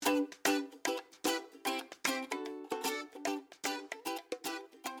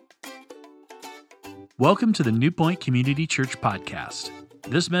Welcome to the New Point Community Church podcast.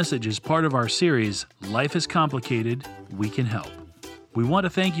 This message is part of our series, Life is Complicated, We Can Help. We want to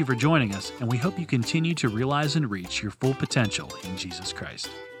thank you for joining us, and we hope you continue to realize and reach your full potential in Jesus Christ.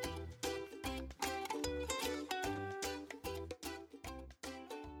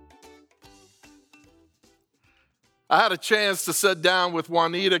 I had a chance to sit down with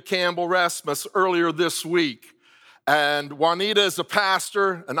Juanita Campbell Rasmus earlier this week. And Juanita is a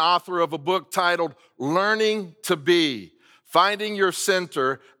pastor, an author of a book titled Learning to Be, Finding Your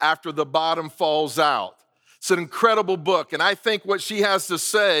Center After the Bottom Falls Out. It's an incredible book, and I think what she has to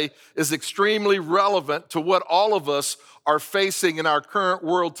say is extremely relevant to what all of us are facing in our current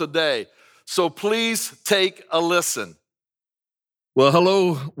world today. So please take a listen. Well,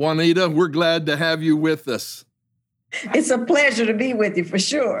 hello, Juanita. We're glad to have you with us. It's a pleasure to be with you, for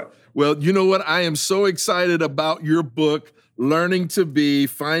sure. Well, you know what? I am so excited about your book, Learning to Be,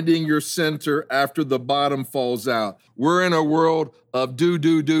 Finding Your Center After the Bottom Falls Out. We're in a world of do.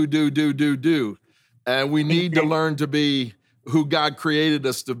 And we need to learn to be who God created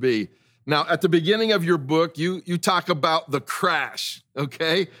us to be. Now, at the beginning of your book, you talk about the crash,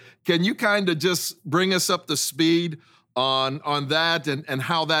 okay? Can you kind of just bring us up to speed on that and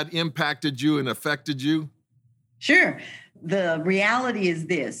how that impacted you and affected you? Sure. The reality is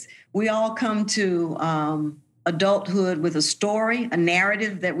this. We all come to adulthood with a story, a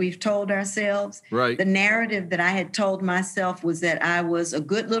narrative that we've told ourselves. Right. The narrative that I had told myself was that I was a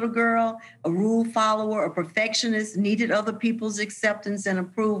good little girl, a rule follower, a perfectionist, needed other people's acceptance and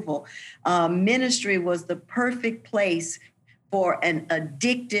approval. Ministry was the perfect place for an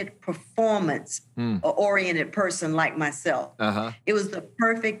addicted, performance-oriented person like myself. Uh-huh. It was the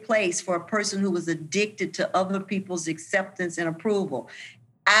perfect place for a person who was addicted to other people's acceptance and approval.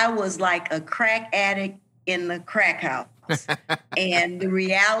 I was like a crack addict in the crack house. And the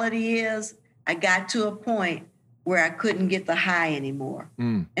reality is, I got to a point where I couldn't get the high anymore.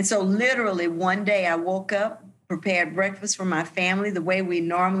 And so literally one day I woke up, prepared breakfast for my family the way we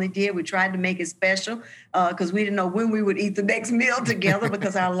normally did. We tried to make it special because we didn't know when we would eat the next meal together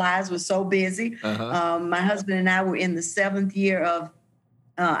because our lives were so busy. Uh-huh. My husband and I were in the 7th year of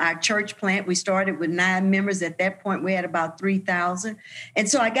our church plant. We started with 9 members. At that point, we had about 3,000. And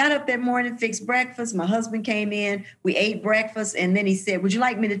so I got up that morning, fixed breakfast. My husband came in. We ate breakfast. And then he said, would you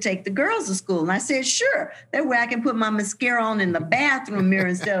like me to take the girls to school? And I said, sure. That way I can put my mascara on in the bathroom mirror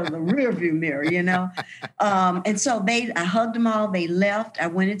instead of the rearview mirror, you know. And so I hugged them all. They left. I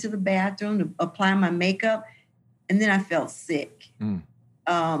went into the bathroom to apply my makeup. And then I felt sick.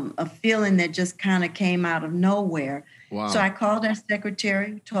 A feeling that just kind of came out of nowhere. Wow. So I called our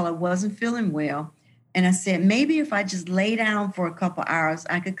secretary, told her I wasn't feeling well. And I said, maybe if I just lay down for a couple hours,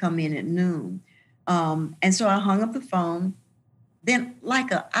 I could come in at noon. And so I hung up the phone. Then,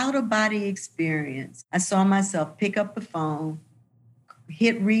 like an out-of-body experience, I saw myself pick up the phone,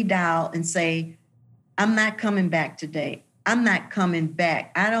 hit redial, and say, I'm not coming back today. I'm not coming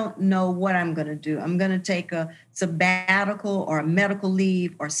back. I don't know what I'm going to do. I'm going to take a sabbatical or a medical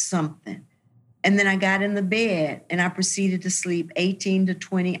leave or something. And then I got in the bed and I proceeded to sleep 18 to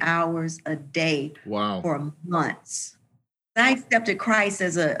 20 hours a day for months. I accepted Christ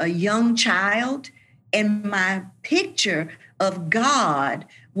as a young child, and my picture of God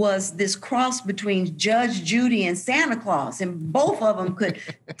was this cross between Judge Judy and Santa Claus, and both of them could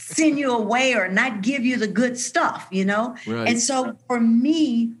send you away or not give you the good stuff, you know? Right. And so for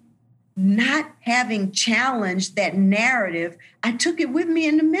me, not having challenged that narrative, I took it with me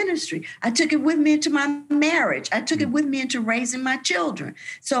into ministry. I took it with me into my marriage. I took it with me into raising my children.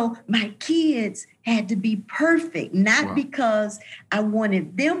 So my kids had to be perfect, not because I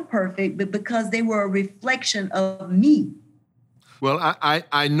wanted them perfect, but because they were a reflection of me. Well,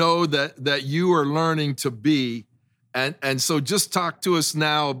 I know that you are learning to be, and so just talk to us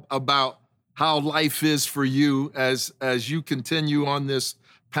now about how life is for you as you continue on this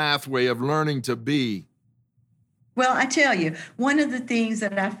pathway of learning to be. Well, I tell you, one of the things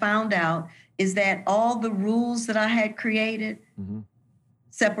that I found out is that all the rules that I had created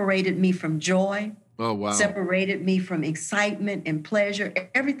separated me from joy. Oh, wow. Separated me from excitement and pleasure.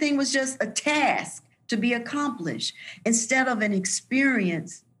 Everything was just a task to be accomplished instead of an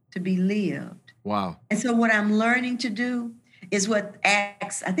experience to be lived. Wow. And so what I'm learning to do is what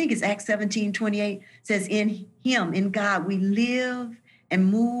Acts 17:28 says, in him, in God, we live and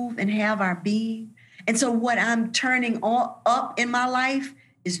move and have our being. And so what I'm turning up in my life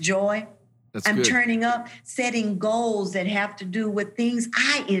is joy. I'm good. Turning up, setting goals that have to do with things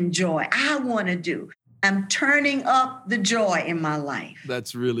I enjoy, I want to do. I'm turning up the joy in my life.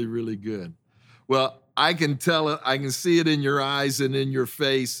 That's really, really good. Well, I can tell it. I can see it in your eyes and in your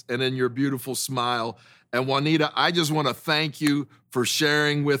face and in your beautiful smile. And Juanita, I just want to thank you for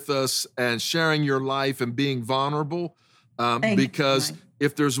sharing with us and sharing your life and being vulnerable. Because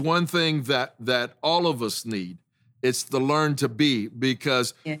if there's one thing that all of us need, it's to learn to be,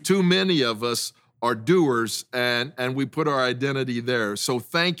 because too many of us are doers and we put our identity there. So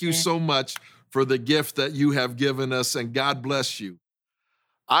thank you so much for the gift that you have given us, and God bless you.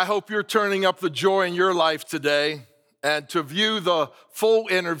 I hope you're turning up the joy in your life today. And to view the full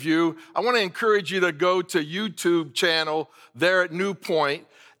interview, I want to encourage you to go to YouTube channel there at New Point.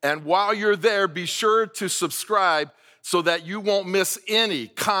 And while you're there, be sure to subscribe so that you won't miss any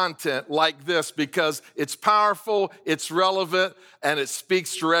content like this, because it's powerful, it's relevant, and it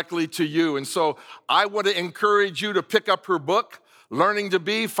speaks directly to you. And so I want to encourage you to pick up her book, Learning to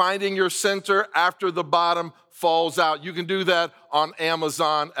Be, Finding Your Center After the Bottom Falls Out. You can do that on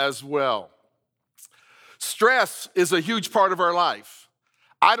Amazon as well. Stress is a huge part of our life.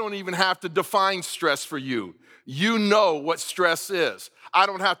 I don't even have to define stress for you. You know what stress is. I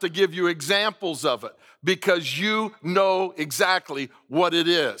don't have to give you examples of it, because you know exactly what it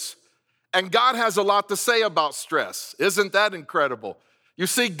is. And God has a lot to say about stress. Isn't that incredible? You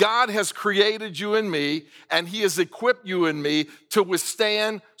see, God has created you and me, and He has equipped you and me to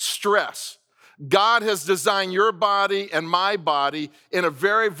withstand stress. God has designed your body and my body in a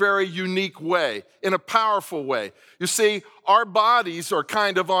very, very unique way, in a powerful way. You see, our bodies are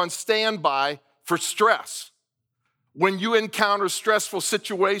kind of on standby for stress. When you encounter stressful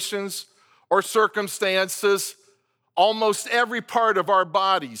situations or circumstances, almost every part of our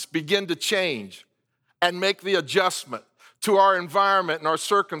bodies begin to change and make the adjustment to our environment and our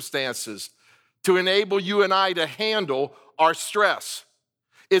circumstances to enable you and I to handle our stress.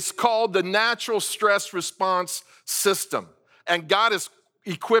 It's called the natural stress response system. And God has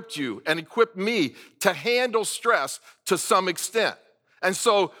equipped you and equipped me to handle stress to some extent. And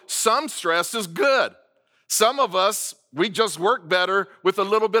so some stress is good. Some of us, we just work better with a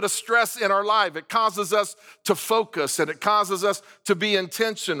little bit of stress in our life. It causes us to focus and it causes us to be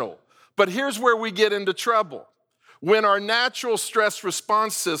intentional. But here's where we get into trouble. When our natural stress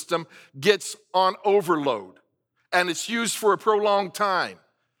response system gets on overload and it's used for a prolonged time,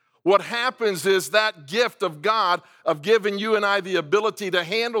 what happens is that gift of God of giving you and I the ability to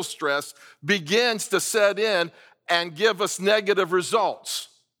handle stress begins to set in and give us negative results.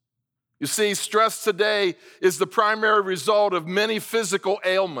 You see, stress today is the primary result of many physical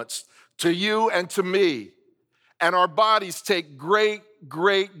ailments to you and to me. And our bodies take great,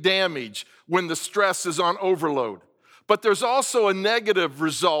 great damage when the stress is on overload. But there's also a negative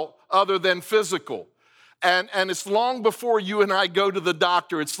result other than physical. And it's long before you and I go to the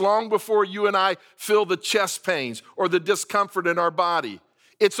doctor. It's long before you and I feel the chest pains or the discomfort in our body.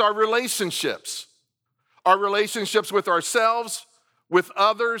 It's our relationships with ourselves, with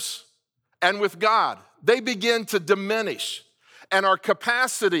others, and with God. They begin to diminish. And our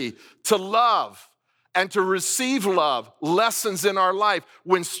capacity to love and to receive love lessens in our life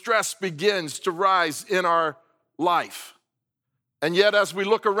when stress begins to rise in our life. And yet, as we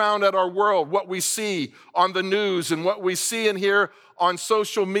look around at our world, what we see on the news and what we see and hear on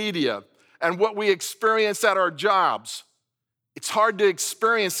social media and what we experience at our jobs, it's hard to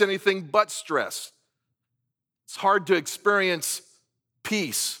experience anything but stress. It's hard to experience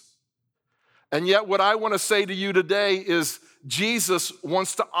peace. And yet, what I want to say to you today is Jesus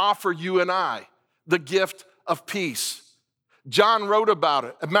wants to offer you and I the gift of peace. John wrote about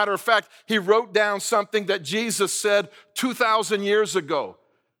it. As a matter of fact, he wrote down something that Jesus said 2,000 years ago.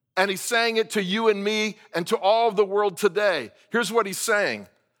 And he's saying it to you and me and to all of the world today. Here's what he's saying.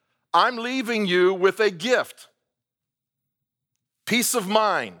 I'm leaving you with a gift. Peace of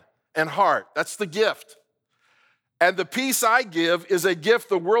mind and heart. That's the gift. And the peace I give is a gift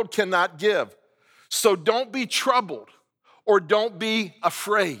the world cannot give. So don't be troubled or don't be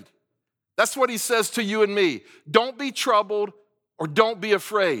afraid. That's what he says to you and me. Don't be troubled or don't be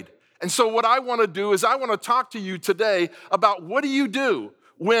afraid. And so what I want to do is I want to talk to you today about what do you do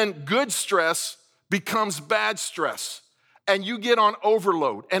when good stress becomes bad stress and you get on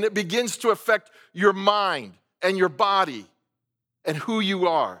overload and it begins to affect your mind and your body and who you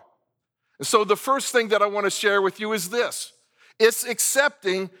are. And so the first thing that I want to share with you is this. It's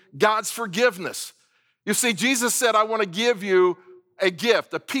accepting God's forgiveness. You see, Jesus said, I want to give you a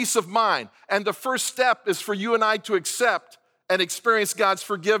gift, a peace of mind. And the first step is for you and I to accept and experience God's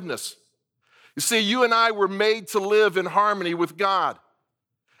forgiveness. You see, you and I were made to live in harmony with God.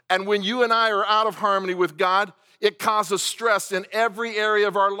 And when you and I are out of harmony with God, it causes stress in every area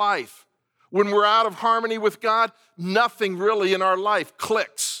of our life. When we're out of harmony with God, nothing really in our life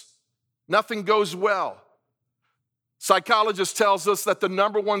clicks. Nothing goes well. Psychologist tells us that the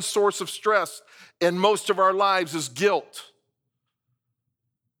number one source of stress in most of our lives is guilt.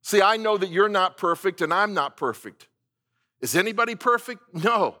 See, I know that you're not perfect and I'm not perfect. Is anybody perfect?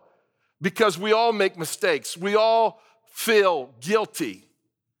 No, because we all make mistakes. We all feel guilty,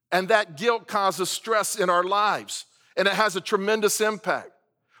 and that guilt causes stress in our lives, and it has a tremendous impact.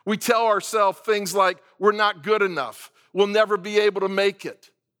 We tell ourselves things like, we're not good enough. We'll never be able to make it.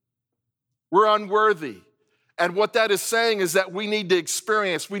 We're unworthy. And what that is saying is that we need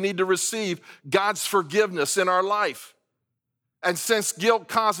to receive God's forgiveness in our life. And since guilt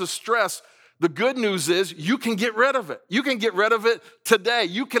causes stress, the good news is you can get rid of it. You can get rid of it today.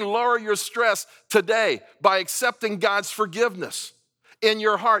 You can lower your stress today by accepting God's forgiveness in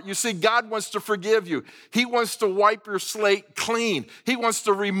your heart. You see, God wants to forgive you. He wants to wipe your slate clean. He wants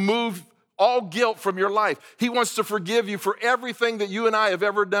to remove all guilt from your life. He wants to forgive you for everything that you and I have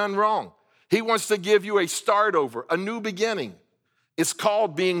ever done wrong. He wants to give you a start over, a new beginning. It's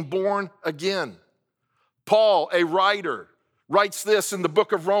called being born again. Paul, a writer, writes this in the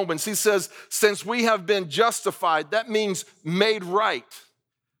book of Romans. He says, since we have been justified, that means made right,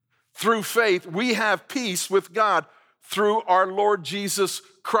 through faith, we have peace with God through our Lord Jesus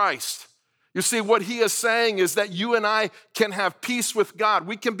Christ. You see, what he is saying is that you and I can have peace with God.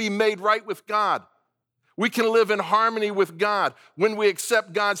 We can be made right with God. We can live in harmony with God when we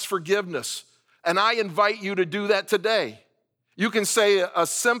accept God's forgiveness. And I invite you to do that today. You can say a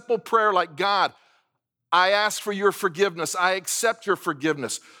simple prayer like, God, I ask for your forgiveness. I accept your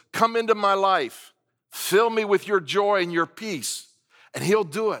forgiveness. Come into my life. Fill me with your joy and your peace. And he'll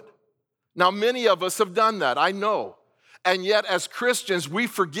do it. Now, many of us have done that, I know. And yet, as Christians, we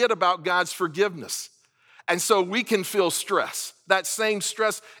forget about God's forgiveness. And so we can feel stress, that same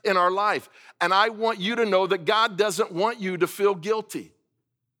stress in our life. And I want you to know that God doesn't want you to feel guilty.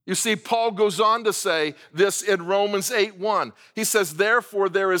 You see, Paul goes on to say this in Romans 8:1. He says, therefore,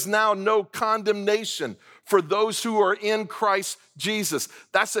 there is now no condemnation for those who are in Christ Jesus.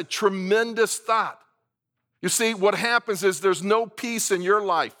 That's a tremendous thought. You see, what happens is there's no peace in your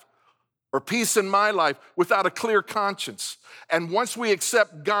life or peace in my life without a clear conscience. And once we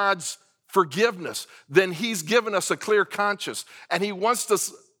accept God's forgiveness, then he's given us a clear conscience. And he wants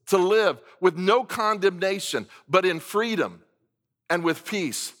us to live with no condemnation, but in freedom and with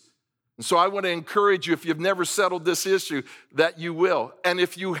peace. And so I want to encourage you, if you've never settled this issue, that you will. And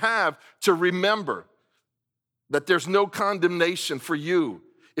if you have, to remember that there's no condemnation for you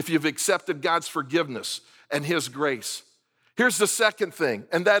if you've accepted God's forgiveness and his grace. Here's the second thing,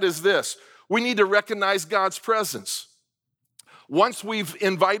 and that is this. We need to recognize God's presence. Once we've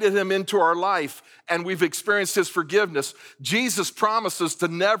invited him into our life and we've experienced his forgiveness, Jesus promises to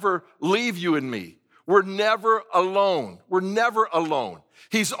never leave you and me. We're never alone. We're never alone.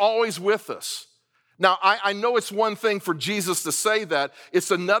 He's always with us. Now, I know it's one thing for Jesus to say that.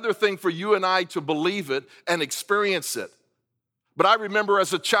 It's another thing for you and I to believe it and experience it. But I remember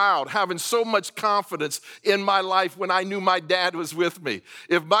as a child having so much confidence in my life when I knew my dad was with me.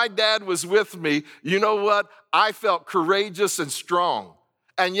 If my dad was with me, you know what? I felt courageous and strong.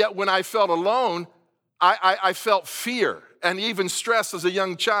 And yet when I felt alone, I felt fear and even stress as a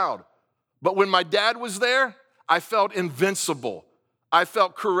young child. But when my dad was there, I felt invincible. I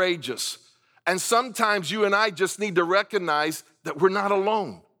felt courageous. And sometimes you and I just need to recognize that we're not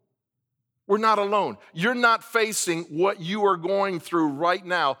alone. We're not alone. You're not facing what you are going through right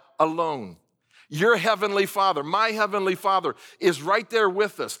now alone. Your heavenly Father, my heavenly Father, is right there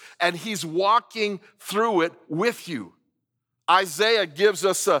with us, and he's walking through it with you. Isaiah gives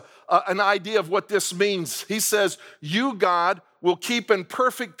us an idea of what this means. He says, you, God, will keep in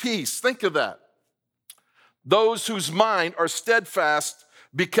perfect peace. Think of that. Those whose mind are steadfast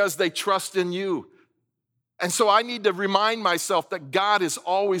because they trust in you. And so I need to remind myself that God is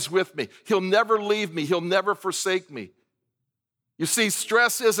always with me. He'll never leave me. He'll never forsake me. You see,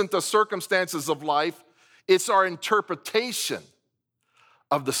 stress isn't the circumstances of life. It's our interpretation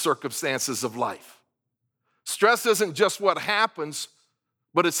of the circumstances of life. Stress isn't just what happens,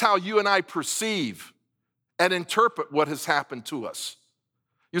 but it's how you and I perceive and interpret what has happened to us.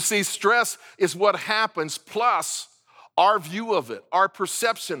 You see, stress is what happens plus our view of it, our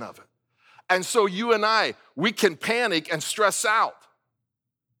perception of it. And so you and I, we can panic and stress out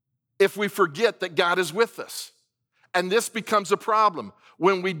if we forget that God is with us. And this becomes a problem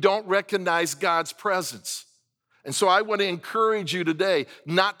when we don't recognize God's presence. And so I want to encourage you today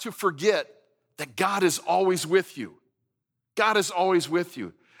not to forget that God is always with you. God is always with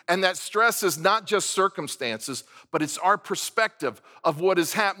you. And that stress is not just circumstances, but it's our perspective of what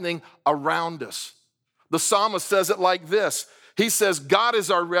is happening around us. The psalmist says it like this. He says, God is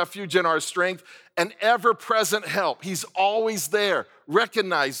our refuge and our strength, an ever-present help. He's always there.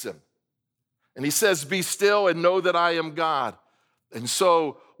 Recognize him. And he says, be still and know that I am God. And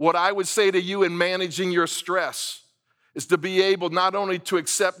so what I would say to you in managing your stress is to be able not only to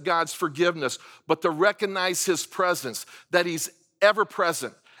accept God's forgiveness, but to recognize his presence, that he's ever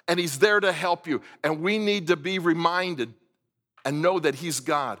present and he's there to help you. And we need to be reminded and know that he's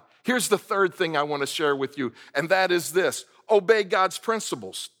God. Here's the third thing I want to share with you, and that is this: obey God's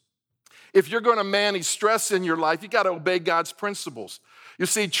principles. If you're going to manage stress in your life, you got to obey God's principles. You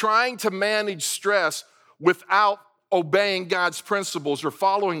see, trying to manage stress without obeying God's principles or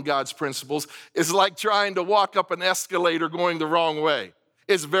following God's principles is like trying to walk up an escalator going the wrong way.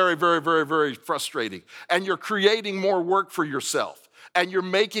 It's very, very, very, very frustrating. And you're creating more work for yourself, and you're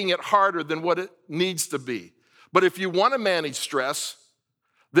making it harder than what it needs to be. But if you want to manage stress,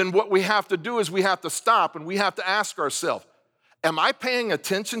 then what we have to do is we have to stop and we have to ask ourselves, am I paying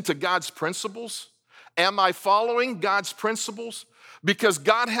attention to God's principles? Am I following God's principles? Because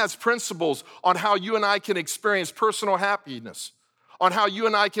God has principles on how you and I can experience personal happiness, on how you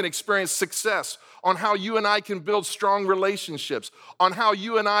and I can experience success, on how you and I can build strong relationships, on how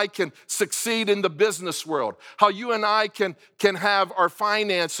you and I can succeed in the business world, how you and I can have our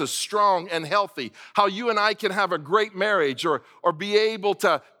finances strong and healthy, how you and I can have a great marriage or be able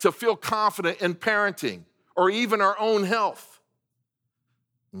to feel confident in parenting or even our own health.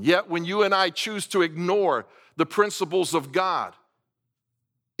 And yet when you and I choose to ignore the principles of God,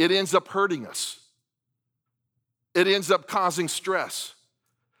 it ends up hurting us. It ends up causing stress.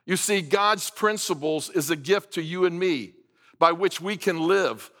 You see, God's principles is a gift to you and me by which we can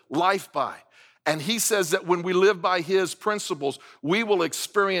live life by. And he says that when we live by his principles, we will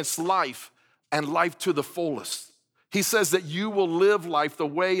experience life and life to the fullest. He says that you will live life the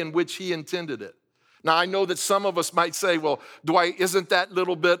way in which he intended it. Now, I know that some of us might say, well, isn't that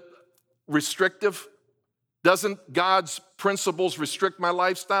little bit restrictive? Doesn't God's principles restrict my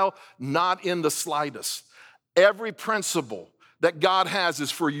lifestyle? Not in the slightest. Every principle that God has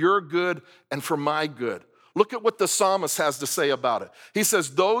is for your good and for my good. Look at what the psalmist has to say about it. He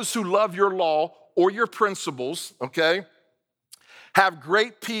says, those who love your law or your principles, okay, have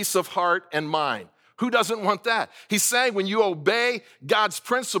great peace of heart and mind. Who doesn't want that? He's saying when you obey God's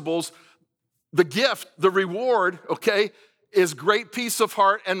principles, the gift, the reward, okay, is great peace of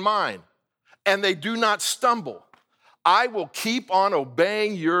heart and mind. And they do not stumble. I will keep on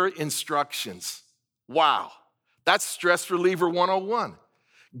obeying your instructions. Wow. That's Stress Reliever 101.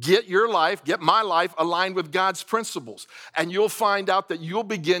 Get my life aligned with God's principles. And you'll find out that you'll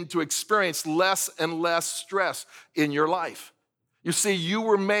begin to experience less and less stress in your life. You see, you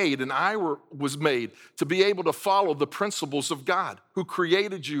were made and I was made to be able to follow the principles of God who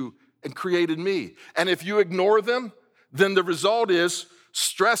created you and created me. And if you ignore them, then the result is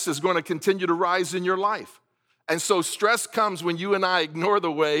stress is going to continue to rise in your life. And so stress comes when you and I ignore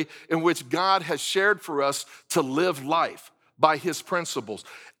the way in which God has shared for us to live life by his principles.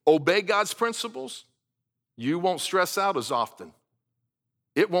 Obey God's principles, you won't stress out as often.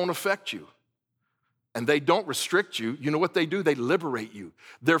 It won't affect you. And they don't restrict you. You know what they do? They liberate you.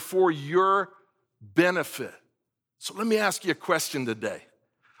 They're for your benefit. So let me ask you a question today.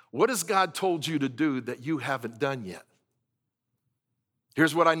 What has God told you to do that you haven't done yet?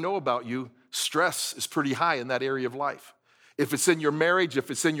 Here's what I know about you. Stress is pretty high in that area of life. If it's in your marriage,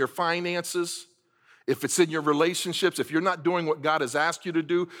 if it's in your finances, if it's in your relationships, if you're not doing what God has asked you to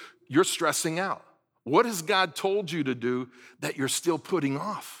do, you're stressing out. What has God told you to do that you're still putting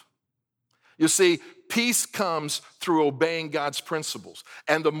off? You see, peace comes through obeying God's principles.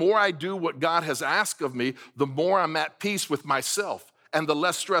 And the more I do what God has asked of me, the more I'm at peace with myself and the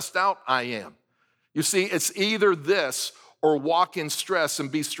less stressed out I am. You see, it's either this or walk in stress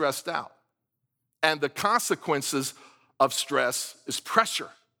and be stressed out. And the consequences of stress is pressure.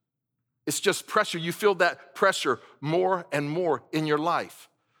 It's just pressure. You feel that pressure more and more in your life.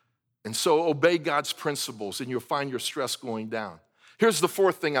 And so obey God's principles and you'll find your stress going down. Here's the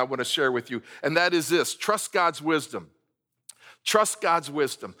fourth thing I want to share with you, and that is this: trust God's wisdom. Trust God's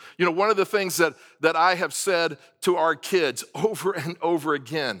wisdom. You know, one of the things that I have said to our kids over and over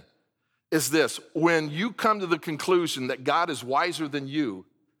again is this: when you come to the conclusion that God is wiser than you,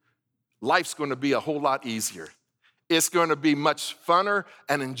 life's going to be a whole lot easier. It's going to be much funner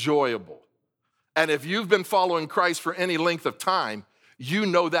and enjoyable. And if you've been following Christ for any length of time, you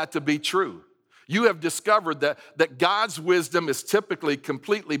know that to be true. You have discovered that God's wisdom is typically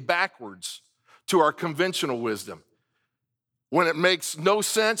completely backwards to our conventional wisdom. When it makes no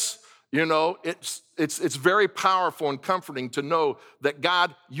sense, you know, it's very powerful and comforting to know that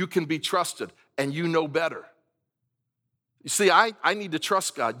God, you can be trusted and you know better. You see, I need to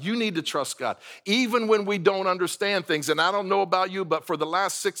trust God. You need to trust God. Even when we don't understand things, and I don't know about you, but for the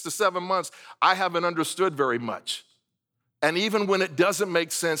last 6 to 7 months, I haven't understood very much. And even when it doesn't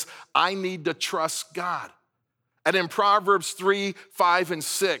make sense, I need to trust God. And in Proverbs 3, 5, and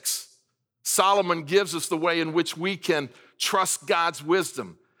 6, Solomon gives us the way in which we can trust God's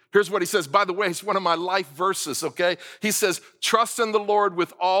wisdom. Here's what he says. By the way, it's one of my life verses, okay? He says, trust in the Lord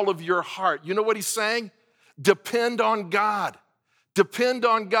with all of your heart. You know what he's saying? Depend on God. Depend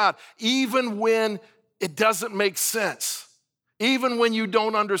on God, even when it doesn't make sense, even when you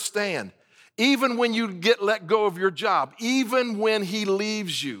don't understand, even when you get let go of your job, even when he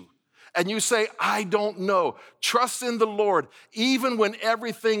leaves you and you say, I don't know. Trust in the Lord, even when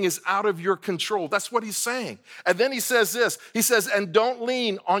everything is out of your control. That's what he's saying. And then he says this, he says, and don't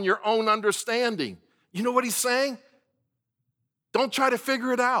lean on your own understanding. You know what he's saying? Don't try to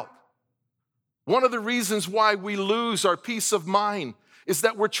figure it out. One of the reasons why we lose our peace of mind is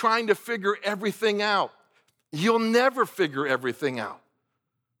that we're trying to figure everything out. You'll never figure everything out.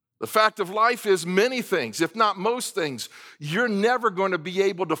 The fact of life is many things, if not most things, you're never going to be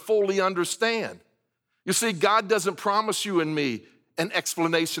able to fully understand. You see, God doesn't promise you and me an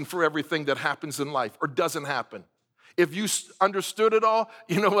explanation for everything that happens in life or doesn't happen. If you understood it all,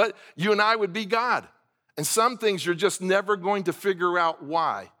 you know what? You and I would be God. And some things you're just never going to figure out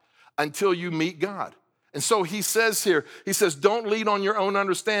why until you meet God. And so he says here, he says, don't lean on your own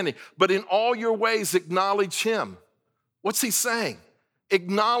understanding, but in all your ways acknowledge him. What's he saying?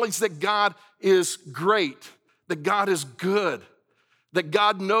 Acknowledge that God is great, that God is good, that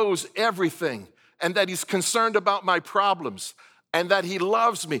God knows everything, and that he's concerned about my problems, and that he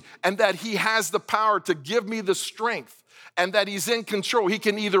loves me, and that he has the power to give me the strength, and that he's in control. He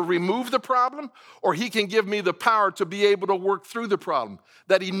can either remove the problem or he can give me the power to be able to work through the problem,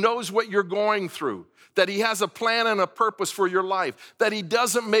 that he knows what you're going through, that he has a plan and a purpose for your life, that he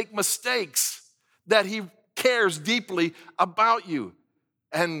doesn't make mistakes, that he cares deeply about you.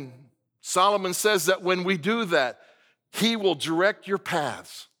 And Solomon says that when we do that, he will direct your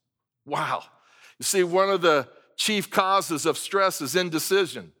paths. Wow. You see, one of the chief causes of stress is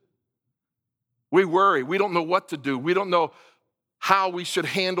indecision. We worry. We don't know what to do. We don't know how we should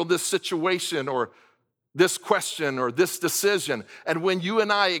handle this situation or this question or this decision. And when you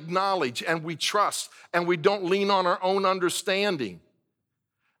and I acknowledge and we trust and we don't lean on our own understanding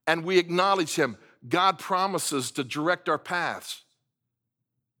and we acknowledge him, God promises to direct our paths.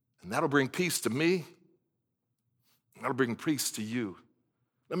 And that'll bring peace to me. That'll bring peace to you.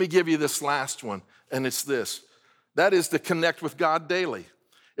 Let me give you this last one, and it's this. That is to connect with God daily.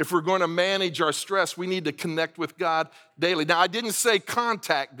 If we're going to manage our stress, we need to connect with God daily. Now, I didn't say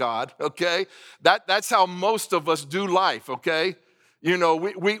contact God, okay? That's how most of us do life, okay? You know,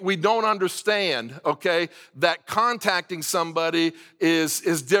 we don't understand, okay, that contacting somebody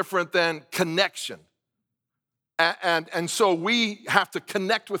is different than connection. And so we have to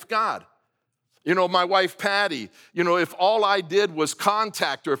connect with God. You know, my wife, Patty, you know, if all I did was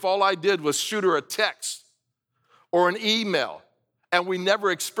contact her, if all I did was shoot her a text or an email, and we never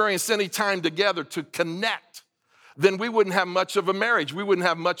experienced any time together to connect, then we wouldn't have much of a marriage. We wouldn't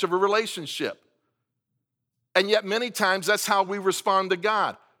have much of a relationship. And yet many times that's how we respond to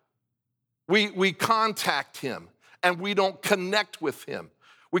God. We contact him and we don't connect with him.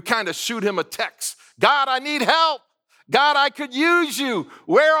 We kind of shoot him a text. God, I need help. God, I could use you.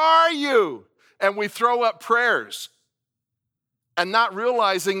 Where are you? And we throw up prayers and not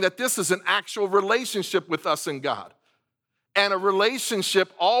realizing that this is an actual relationship with us and God. And a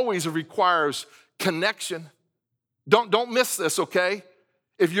relationship always requires connection. Don't miss this, okay?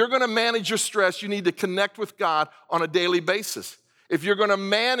 If you're going to manage your stress, you need to connect with God on a daily basis. If you're going to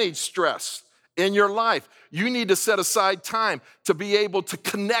manage stress in your life, you need to set aside time to be able to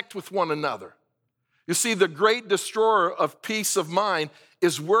connect with one another. You see, the great destroyer of peace of mind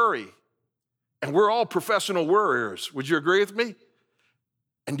is worry. And we're all professional worriers. Would you agree with me?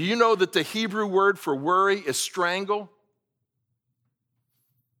 And do you know that the Hebrew word for worry is strangle?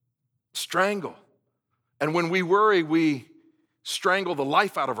 Strangle. And when we worry, we strangle the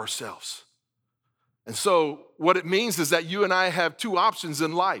life out of ourselves. And so what it means is that you and I have two options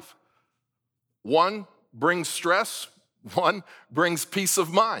in life. One brings stress, one brings peace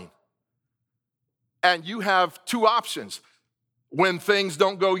of mind. And you have two options. When things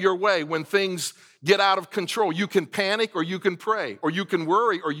don't go your way, when things get out of control, you can panic or you can pray, or you can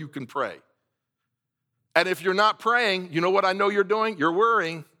worry or you can pray. And if you're not praying, you know what I know you're doing? You're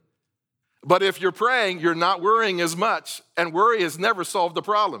worrying. But if you're praying, you're not worrying as much, and worry has never solved the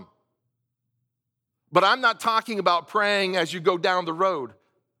problem. But I'm not talking about praying as you go down the road.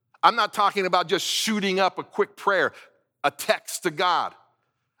 I'm not talking about just shooting up a quick prayer. a text to God.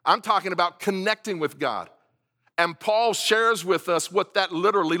 I'm talking about connecting with God. And Paul shares with us what that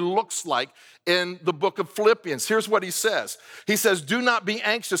literally looks like in the book of Philippians. Here's what he says. He says, do not be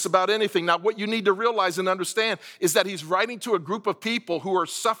anxious about anything. Now, what you need to realize and understand is that he's writing to a group of people who are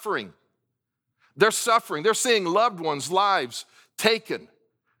suffering. They're suffering. They're seeing loved ones' lives taken.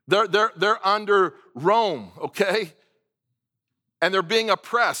 They're under Rome, okay? And they're being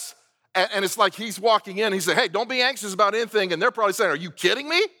oppressed. And it's like he's walking in. He said, hey, don't be anxious about anything. And they're probably saying, are you kidding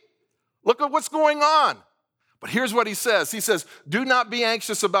me? Look at what's going on. But here's what he says. He says, do not be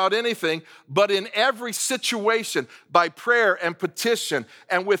anxious about anything, but in every situation, by prayer and petition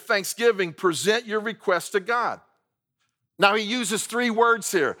and with thanksgiving, present your request to God. Now he uses 3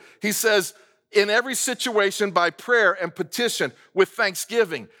 words here. He says, in every situation, by prayer and petition with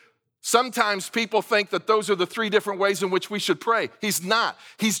thanksgiving. Sometimes people think that those are the 3 different ways in which we should pray. He's not.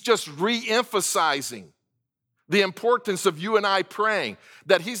 He's just re-emphasizing the importance of you and I praying.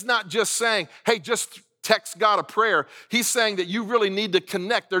 That he's not just saying, hey, just text God a prayer. He's saying that you really need to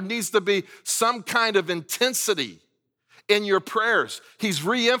connect. There needs to be some kind of intensity in your prayers. He's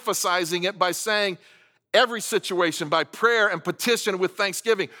re-emphasizing it by saying, every situation, by prayer and petition with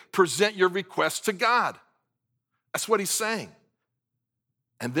thanksgiving, present your request to God. That's what he's saying.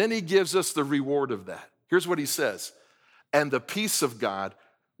 And then he gives us the reward of that. Here's what he says. And the peace of God,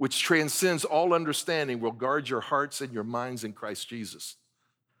 which transcends all understanding, will guard your hearts and your minds in Christ Jesus.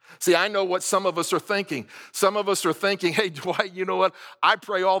 See, I know what some of us are thinking. Some of us are thinking, hey, Dwight, you know what? I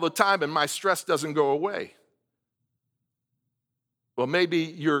pray all the time and my stress doesn't go away. Well, maybe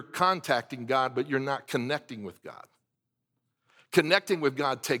you're contacting God, but you're not connecting with God. Connecting with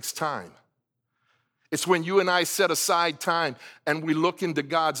God takes time. It's when you and I set aside time and we look into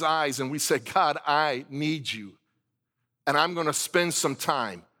God's eyes and we say, God, I need you. And I'm going to spend some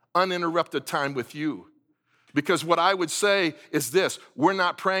time, uninterrupted time with you. Because what I would say is this, we're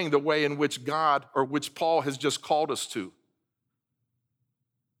not praying the way in which God or which Paul has just called us to.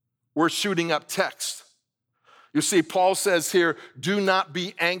 We're shooting up text. You see, Paul says here, do not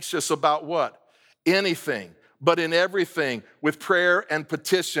be anxious about what? Anything, but in everything, with prayer and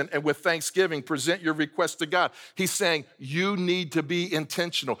petition and with thanksgiving, present your request to God. He's saying you need to be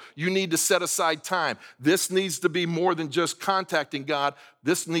intentional. You need to set aside time. This needs to be more than just contacting God.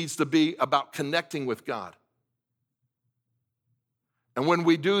 This needs to be about connecting with God. And when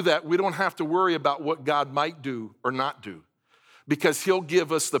we do that, we don't have to worry about what God might do or not do, because he'll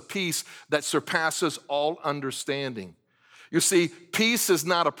give us the peace that surpasses all understanding. You see, peace is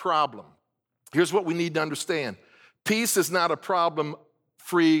not a problem. Here's what we need to understand. Peace is not a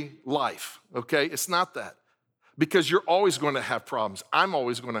problem-free life, okay? It's not that, because you're always going to have problems. I'm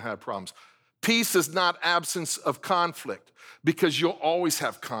always going to have problems. Peace is not absence of conflict, because you'll always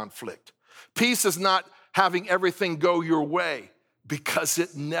have conflict. Peace is not having everything go your way, because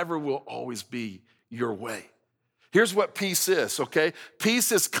it never will always be your way. Here's what peace is, okay?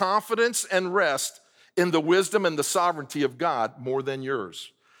 Peace is confidence and rest in the wisdom and the sovereignty of God more than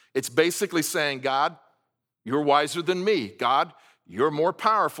yours. It's basically saying, God, you're wiser than me. God, you're more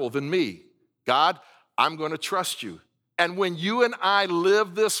powerful than me. God, I'm going to trust you. And when you and I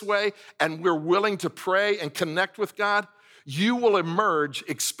live this way and we're willing to pray and connect with God, you will emerge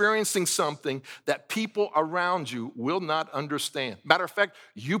experiencing something that people around you will not understand. Matter of fact,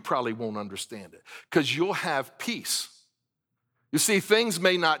 you probably won't understand it because you'll have peace. You see, things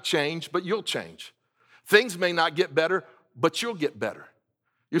may not change, but you'll change. Things may not get better, but you'll get better.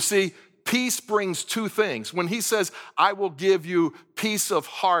 You see, peace brings 2 things. When he says, I will give you peace of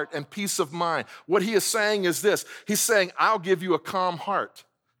heart and peace of mind, what he is saying is this. He's saying, I'll give you a calm heart.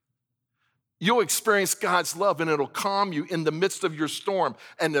 You'll experience God's love and it'll calm you in the midst of your storm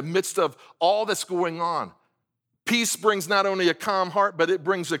and the midst of all that's going on. Peace brings not only a calm heart, but it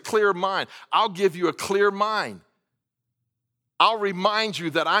brings a clear mind. I'll give you a clear mind. I'll remind you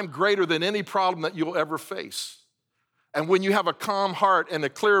that I'm greater than any problem that you'll ever face. And when you have a calm heart and a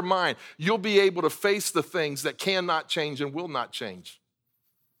clear mind, you'll be able to face the things that cannot change and will not change.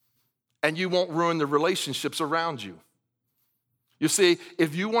 And you won't ruin the relationships around you. You see,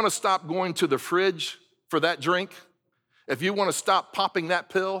 if you want to stop going to the fridge for that drink, if you want to stop popping that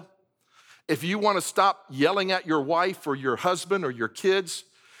pill, if you want to stop yelling at your wife or your husband or your kids,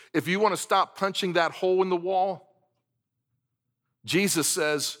 if you want to stop punching that hole in the wall, Jesus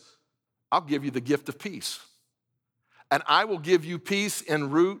says, I'll give you the gift of peace. And I will give you peace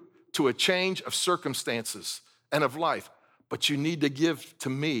en route to a change of circumstances and of life. But you need to give to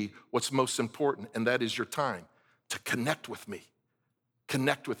me what's most important, and that is your time to connect with me.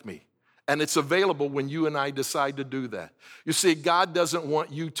 Connect with me. And it's available when you and I decide to do that. You see, God doesn't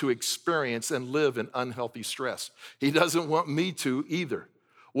want you to experience and live in unhealthy stress. He doesn't want me to either.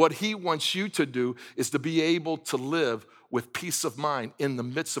 What he wants you to do is to be able to live with peace of mind in the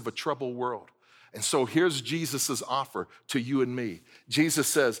midst of a troubled world. And so here's Jesus' offer to you and me. Jesus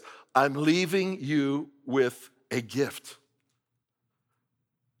says, I'm leaving you with a gift.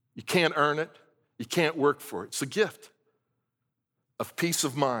 You can't earn it. You can't work for it. It's a gift of peace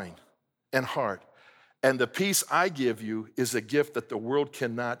of mind and heart. And the peace I give you is a gift that the world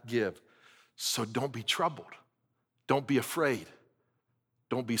cannot give. So don't be troubled. Don't be afraid.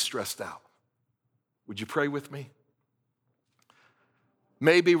 Don't be stressed out. Would you pray with me?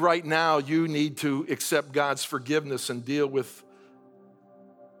 Maybe right now you need to accept God's forgiveness and deal with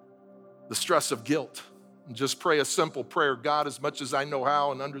the stress of guilt. And just pray a simple prayer. God, as much as I know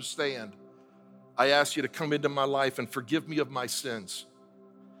how and understand, I ask you to come into my life and forgive me of my sins.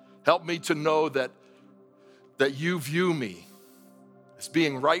 Help me to know that you view me as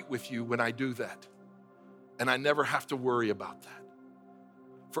being right with you when I do that. And I never have to worry about that.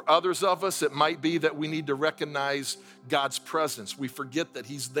 For others of us, it might be that we need to recognize God's presence. We forget that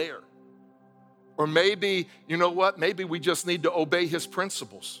he's there. Or maybe, you know what? Maybe we just need to obey his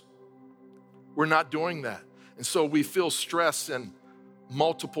principles. We're not doing that. And so we feel stress in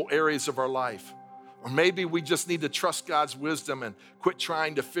multiple areas of our life. Or maybe we just need to trust God's wisdom and quit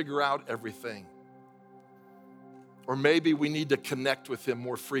trying to figure out everything. Or maybe we need to connect with him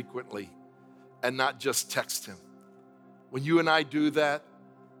more frequently and not just text him. When you and I do that,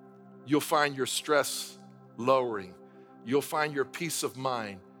 you'll find your stress lowering. You'll find your peace of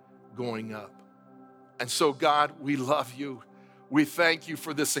mind going up. And so, God, we love you. We thank you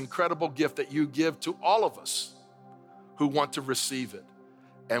for this incredible gift that you give to all of us who want to receive it.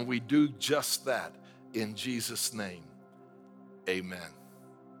 And we do just that in Jesus' name. Amen.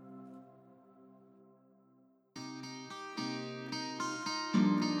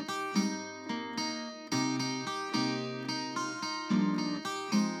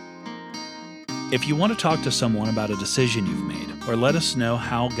 If you want to talk to someone about a decision you've made, or let us know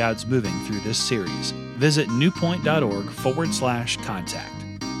how God's moving through this series, visit newpoint.org/contact.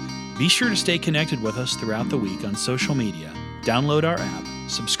 Be sure to stay connected with us throughout the week on social media, download our app,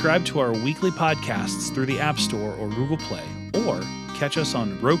 subscribe to our weekly podcasts through the App Store or Google Play, or catch us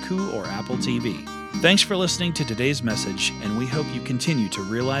on Roku or Apple TV. Thanks for listening to today's message, and we hope you continue to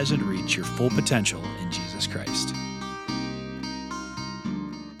realize and reach your full potential in Jesus Christ.